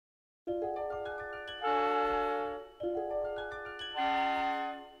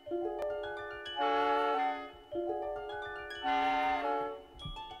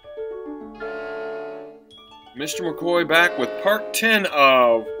Mr. McCoy back with part 10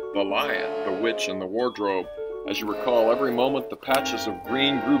 of The Lion, the Witch, and the Wardrobe. As you recall, every moment the patches of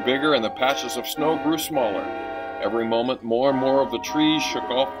green grew bigger and the patches of snow grew smaller. Every moment more and more of the trees shook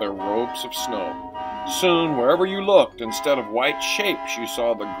off their robes of snow. Soon, wherever you looked, instead of white shapes, you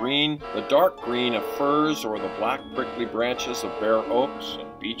saw the dark green of firs or the black prickly branches of bare oaks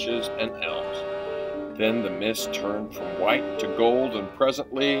and beeches and elms. Then the mist turned from white to gold and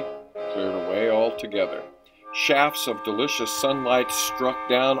presently cleared away altogether. Shafts of delicious sunlight struck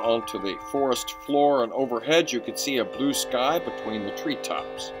down onto the forest floor, and overhead you could see a blue sky between the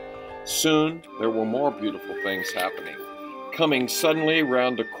treetops. Soon there were more beautiful things happening. Coming suddenly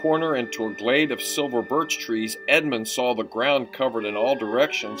round a corner into a glade of silver birch trees, Edmund saw the ground covered in all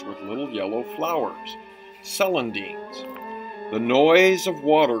directions with little yellow flowers, celandines. The noise of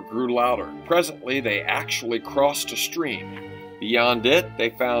water grew louder. Presently they actually crossed a stream. Beyond it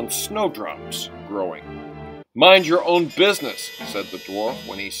they found snowdrops growing. "Mind your own business," said the dwarf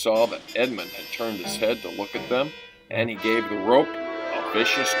when he saw that Edmund had turned his head to look at them, and he gave the rope a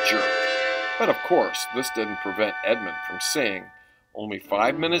vicious jerk. But of course, this didn't prevent Edmund from seeing. Only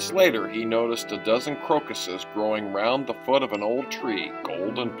 5 minutes later, he noticed a dozen crocuses growing round the foot of an old tree,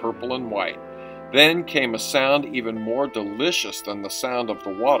 golden, purple, and white. Then came a sound even more delicious than the sound of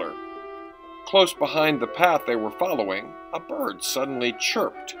the water. Close behind the path they were following, a bird suddenly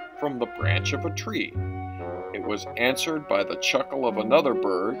chirped from the branch of a tree. It was answered by the chuckle of another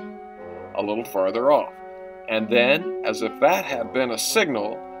bird a little farther off. And then, as if that had been a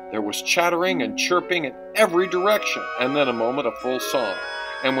signal, there was chattering and chirping in every direction, and then a moment of full song.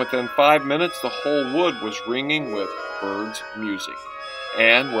 And within 5 minutes the whole wood was ringing with birds' music.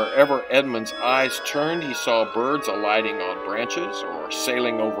 And wherever Edmund's eyes turned, he saw birds alighting on branches, or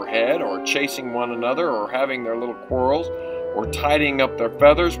sailing overhead, or chasing one another, or having their little quarrels, or tidying up their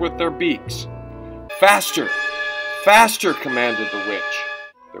feathers with their beaks. "Faster! Faster!" commanded the witch.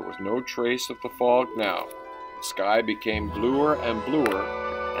 There was no trace of the fog now. The sky became bluer and bluer,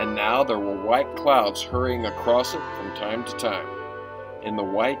 and now there were white clouds hurrying across it from time to time. In the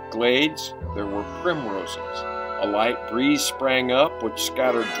white glades there were primroses. A light breeze sprang up, which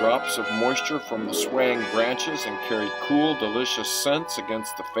scattered drops of moisture from the swaying branches and carried cool, delicious scents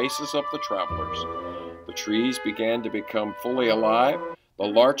against the faces of the travelers. The trees began to become fully alive. The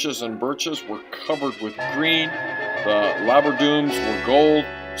larches and birches were covered with green. The laburnums were gold.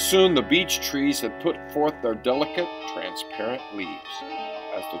 Soon the beech trees had put forth their delicate, transparent leaves.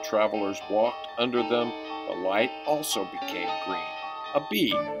 As the travelers walked under them, the light also became green. A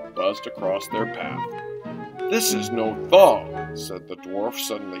bee buzzed across their path. "This is no thaw," said the dwarf,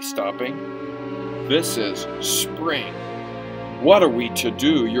 suddenly stopping. "This is spring. What are we to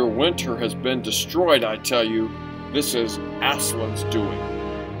do? Your winter has been destroyed, I tell you. This is Aslan's doing."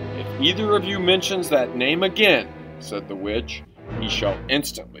 "If either of you mentions that name again," said the witch, "he shall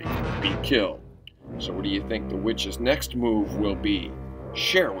instantly be killed." So what do you think the witch's next move will be?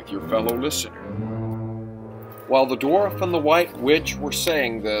 Share with your fellow listener. While the dwarf and the white witch were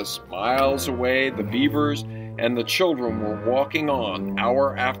saying this, miles away the beavers and the children were walking on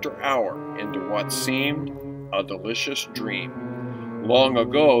hour after hour into what seemed a delicious dream. Long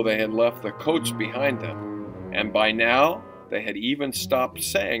ago they had left their coats behind them, and by now they had even stopped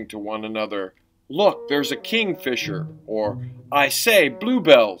saying to one another, "Look, there's a kingfisher," or "I say,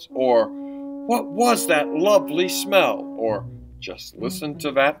 bluebells," or "What was that lovely smell?" or "Just listen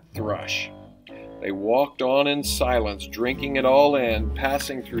to that thrush." They walked on in silence, drinking it all in,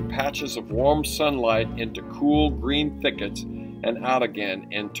 passing through patches of warm sunlight into cool green thickets and out again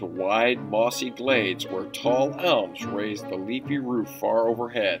into wide mossy glades where tall elms raised the leafy roof far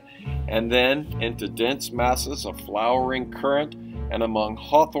overhead, and then into dense masses of flowering currant and among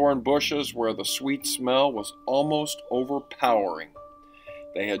hawthorn bushes where the sweet smell was almost overpowering.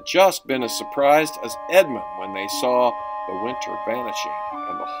 They had just been as surprised as Edmund when they saw the winter vanishing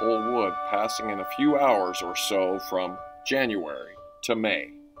and the whole wood passing in a few hours or so from January to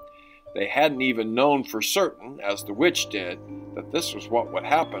May. They hadn't even known for certain, as the witch did, that this was what would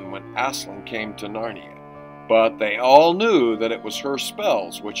happen when Aslan came to Narnia. But they all knew that it was her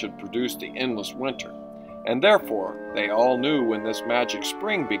spells which had produced the endless winter, and therefore they all knew when this magic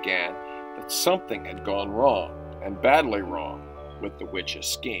spring began that something had gone wrong, and badly wrong, with the witch's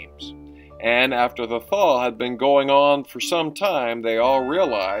schemes. And after the thaw had been going on for some time, they all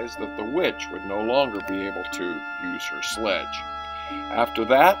realized that the witch would no longer be able to use her sledge. After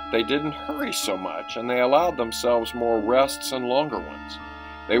that, they didn't hurry so much, and they allowed themselves more rests and longer ones.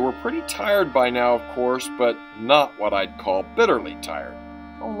 They were pretty tired by now, of course, but not what I'd call bitterly tired,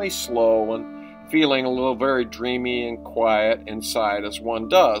 only slow and feeling a little very dreamy and quiet inside, as one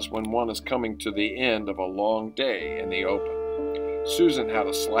does when one is coming to the end of a long day in the open. Susan had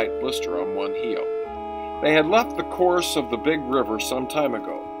a slight blister on one heel. They had left the course of the big river some time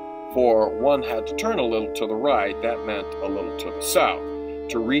ago, for one had to turn a little to the right, that meant a little to the south,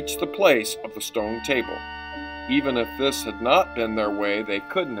 to reach the place of the stone table. Even if this had not been their way, they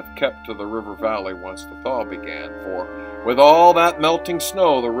couldn't have kept to the river valley once the thaw began, for with all that melting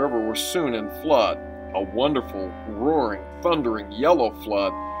snow, the river was soon in flood, a wonderful, roaring, thundering yellow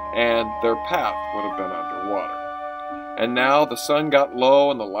flood, and their path would have been underwater. And now the sun got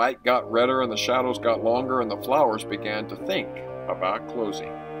low, and the light got redder, and the shadows got longer, and the flowers began to think about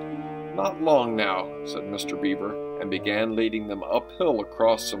closing. "Not long now," said Mr. Beaver, and began leading them uphill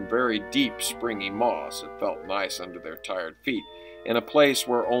across some very deep, springy moss. It felt nice under their tired feet, in a place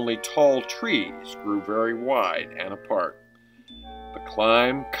where only tall trees grew very wide and apart. The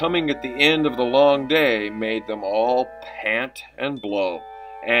climb, coming at the end of the long day, made them all pant and blow,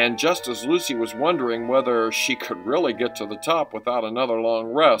 and just as Lucy was wondering whether she could really get to the top without another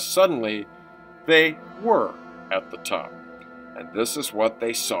long rest, suddenly they were at the top, and this is what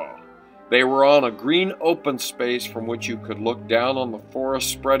they saw. They were on a green open space from which you could look down on the forest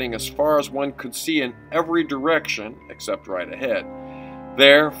spreading as far as one could see in every direction, except right ahead.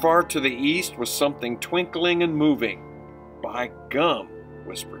 There, far to the east, was something twinkling and moving. "By gum,"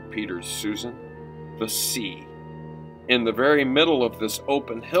 whispered Peter to Susan, "the sea." In the very middle of this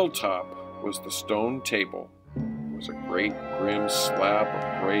open hilltop was the stone table. It was a great grim slab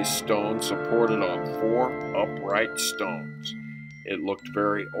of gray stone supported on 4 upright stones. It looked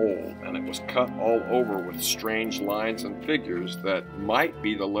very old, and it was cut all over with strange lines and figures that might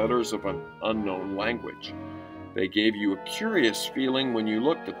be the letters of an unknown language. They gave you a curious feeling when you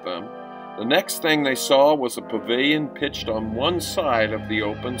looked at them. The next thing they saw was a pavilion pitched on one side of the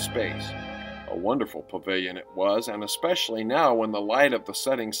open space. A wonderful pavilion it was, and especially now when the light of the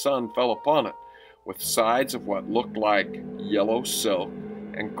setting sun fell upon it, with sides of what looked like yellow silk,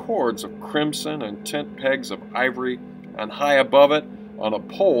 and cords of crimson and tent pegs of ivory, and high above it, on a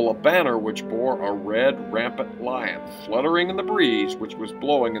pole, a banner which bore a red, rampant lion, fluttering in the breeze which was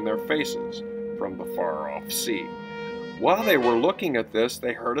blowing in their faces from the far-off sea. While they were looking at this,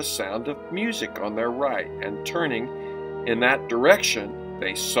 they heard a sound of music on their right, and turning in that direction,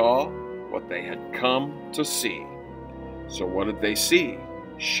 they saw what they had come to see. So what did they see?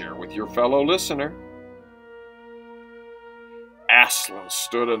 Share with your fellow listener. Aslan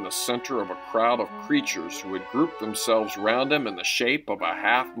stood in the center of a crowd of creatures who had grouped themselves round him in the shape of a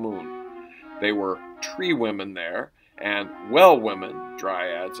half-moon. They were tree women there, and well women,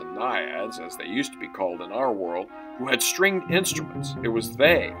 dryads and naiads, as they used to be called in our world, who had stringed instruments. It was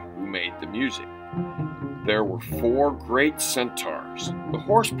they who made the music. There were 4 great centaurs. The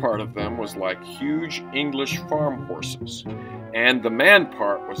horse part of them was like huge English farm horses, and the man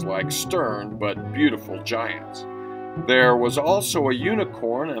part was like stern but beautiful giants. There was also a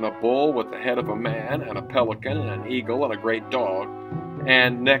unicorn and a bull with the head of a man, and a pelican and an eagle and a great dog.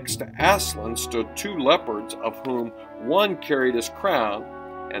 And next to Aslan stood 2 leopards, of whom one carried his crown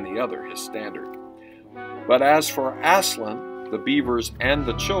and the other his standard. But as for Aslan, the beavers and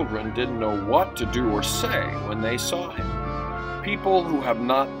the children didn't know what to do or say when they saw him. People who have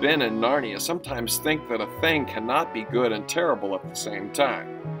not been in Narnia sometimes think that a thing cannot be good and terrible at the same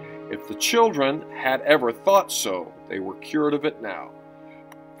time. If the children had ever thought so, they were cured of it now.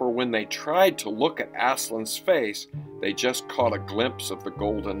 For when they tried to look at Aslan's face, they just caught a glimpse of the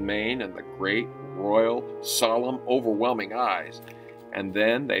golden mane and the great, royal, solemn, overwhelming eyes, and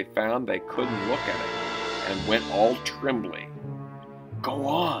then they found they couldn't look at it, and went all trembling. "Go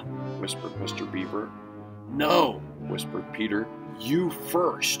on," whispered Mr. Beaver. "No," whispered Peter, "you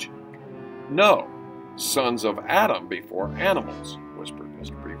first." "No, sons of Adam before animals," whispered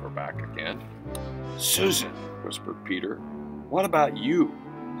Mr. Beaver back again. "Susan," whispered Peter, "what about you?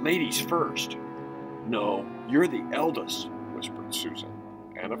 Ladies first." "No, you're the eldest," whispered Susan.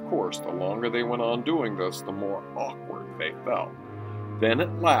 And of course, the longer they went on doing this, the more awkward they felt. Then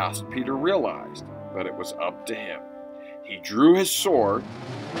at last Peter realized that it was up to him. He drew his sword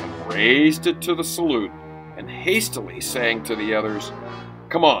and raised it to the salute, and hastily saying to the others,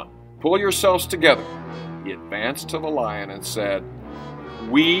 "Come on, pull yourselves together," he advanced to the lion and said,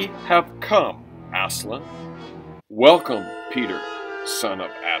 "We have come, Aslan." "Welcome, Peter, son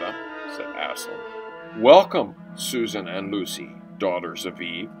of Adam," said Aslan. "Welcome, Susan and Lucy, daughters of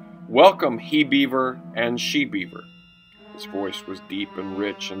Eve. Welcome, he-beaver and she-beaver." His voice was deep and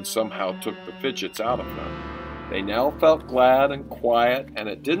rich, and somehow took the fidgets out of them. They now felt glad and quiet, and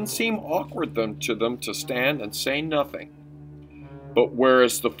it didn't seem awkward to them to stand and say nothing. "But where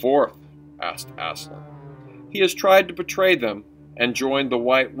is the 4th?" asked Aslan. "He has tried to betray them and joined the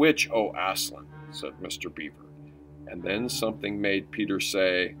White Witch, O Aslan," said Mr. Beaver. And then something made Peter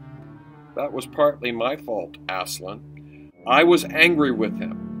say, "That was partly my fault, Aslan. I was angry with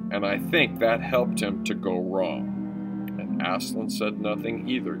him, and I think that helped him to go wrong." And Aslan said nothing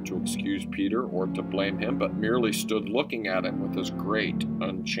either to excuse Peter or to blame him, but merely stood looking at him with his great,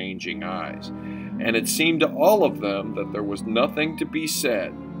 unchanging eyes. And it seemed to all of them that there was nothing to be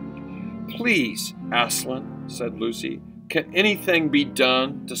said. "Please, Aslan," said Lucy, "can anything be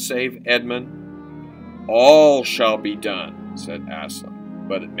done to save Edmund?" "All shall be done," said Aslan,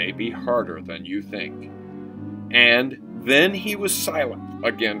 "but it may be harder than you think." And then he was silent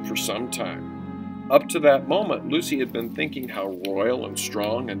again for some time. Up to that moment, Lucy had been thinking how royal and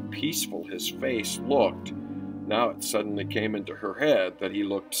strong and peaceful his face looked. Now it suddenly came into her head that he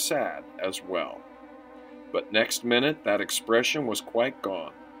looked sad as well. But next minute, that expression was quite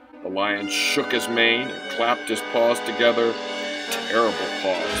gone. The lion shook his mane and clapped his paws together. Terrible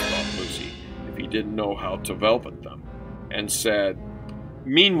paws, thought Lucy, if he didn't know how to velvet them, and said,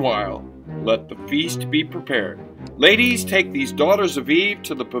 "Meanwhile, let the feast be prepared. Ladies, take these daughters of Eve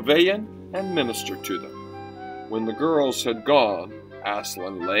to the pavilion and minister to them." When the girls had gone,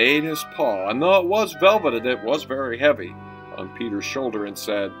 Aslan laid his paw, and though it was velveted, it was very heavy, on Peter's shoulder and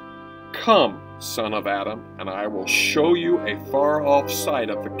said, "Come, son of Adam, and I will show you a far-off sight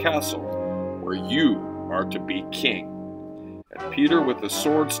of the castle where you are to be king." And Peter, with his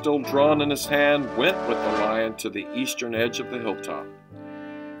sword still drawn in his hand, went with the lion to the eastern edge of the hilltop.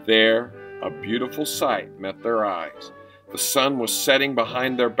 There, a beautiful sight met their eyes. The sun was setting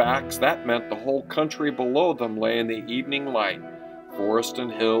behind their backs. That meant the whole country below them lay in the evening light, forest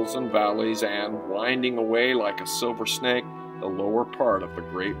and hills and valleys, and, winding away like a silver snake, the lower part of the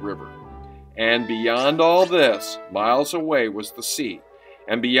great river. And beyond all this, miles away, was the sea.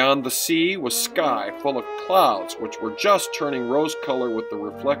 And beyond the sea was sky full of clouds which were just turning rose color with the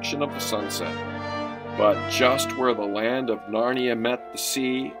reflection of the sunset. But just where the land of Narnia met the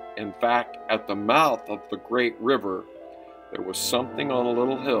sea, in fact, at the mouth of the great river, there was something on a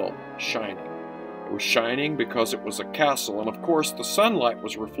little hill shining. It was shining because it was a castle, and of course the sunlight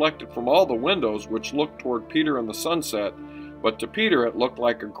was reflected from all the windows which looked toward Peter in the sunset, but to Peter it looked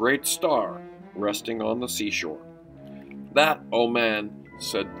like a great star resting on the seashore. "That, O man,"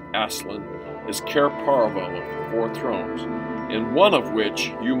 said Aslan, "is Cair Paravel of the Four Thrones, in one of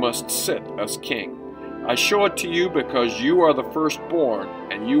which you must sit as king. I show it to you because you are the firstborn,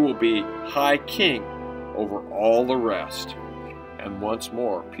 and you will be high king over all the rest." And once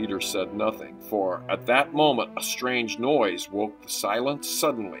more Peter said nothing, for at that moment a strange noise woke the silence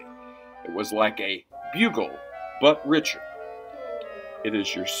suddenly. It was like a bugle, but richer. "It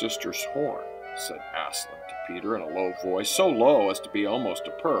is your sister's horn," said Aslan to Peter in a low voice, so low as to be almost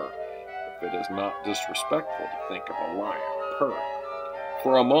a purr, if it is not disrespectful to think of a lion purring.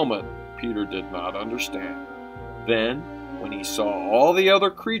 For a moment Peter did not understand. Then, when he saw all the other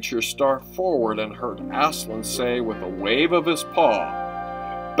creatures start forward and heard Aslan say with a wave of his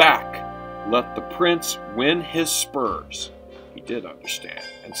paw, "Back! Let the prince win his spurs," he did understand,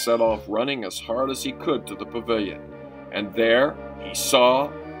 and set off running as hard as he could to the pavilion. And there he saw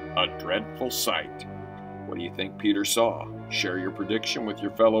a dreadful sight. What do you think Peter saw? Share your prediction with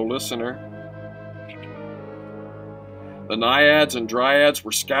your fellow listener. The naiads and dryads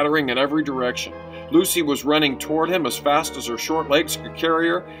were scattering in every direction. Lucy was running toward him as fast as her short legs could carry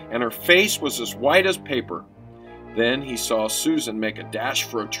her, and her face was as white as paper. Then he saw Susan make a dash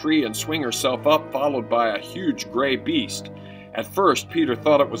for a tree and swing herself up, followed by a huge gray beast. At first, Peter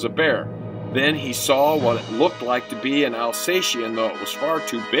thought it was a bear. Then he saw what it looked like to be an Alsatian, though it was far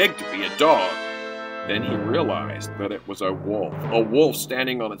too big to be a dog. Then he realized that it was a wolf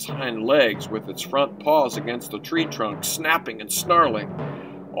standing on its hind legs with its front paws against the tree trunk, snapping and snarling.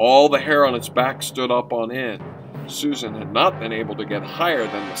 All the hair on its back stood up on end. Susan had not been able to get higher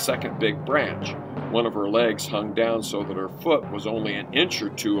than the second big branch. One of her legs hung down so that her foot was only an inch or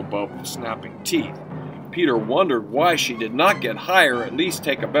two above the snapping teeth. Peter wondered why she did not get higher, or at least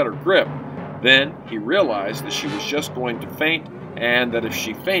take a better grip. Then he realized that she was just going to faint, and that if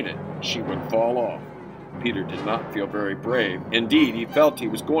she fainted, she would fall off. Peter did not feel very brave. Indeed, he felt he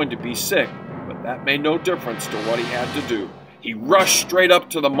was going to be sick, but that made no difference to what he had to do. He rushed straight up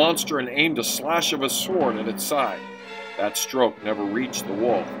to the monster and aimed a slash of his sword at its side. That stroke never reached the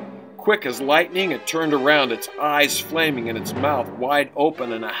wolf. Quick as lightning, it turned around, its eyes flaming and its mouth wide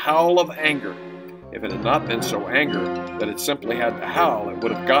open in a howl of anger. If it had not been so angered that it simply had to howl, it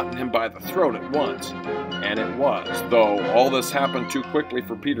would have gotten him by the throat at once. And it was, though all this happened too quickly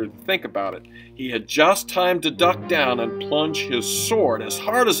for Peter to think about it. He had just time to duck down and plunge his sword as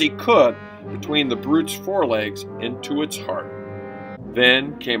hard as he could between the brute's forelegs into its heart.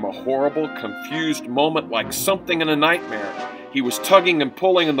 Then came a horrible, confused moment like something in a nightmare. He was tugging and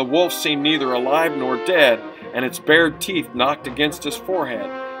pulling, and the wolf seemed neither alive nor dead, and its bared teeth knocked against his forehead,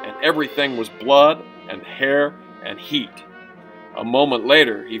 and everything was blood and hair and heat. A moment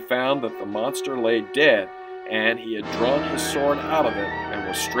later, he found that the monster lay dead, and he had drawn his sword out of it and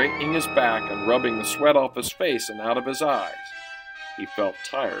was straightening his back and rubbing the sweat off his face and out of his eyes. He felt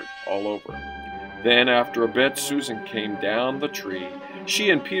tired all over. Then, after a bit, Susan came down the tree. She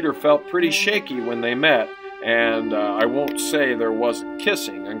and Peter felt pretty shaky when they met, and I won't say there wasn't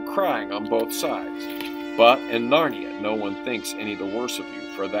kissing and crying on both sides. But in Narnia, no one thinks any the worse of you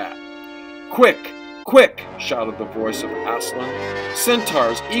for that. "Quick! Quick!" shouted the voice of Aslan.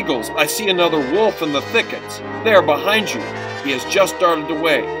 "Centaurs, eagles, I see another wolf in the thickets. There, behind you. He has just darted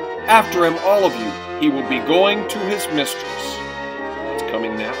away. After him, all of you. He will be going to his mistress." It's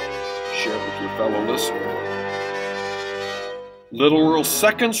coming now. Share it with your fellow listener. Literal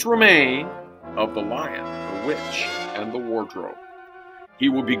seconds remain of The Lion, the Witch, and the Wardrobe. He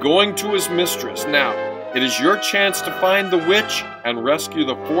will be going to his mistress. Now, it is your chance to find the witch and rescue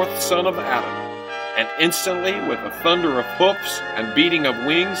the fourth son of Adam. And instantly, with a thunder of hoofs and beating of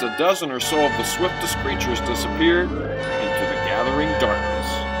wings, a dozen or so of the swiftest creatures disappeared into the gathering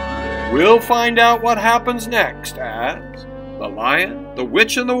darkness. We'll find out what happens next as The Lion, the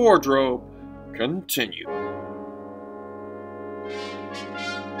Witch, and the Wardrobe continue.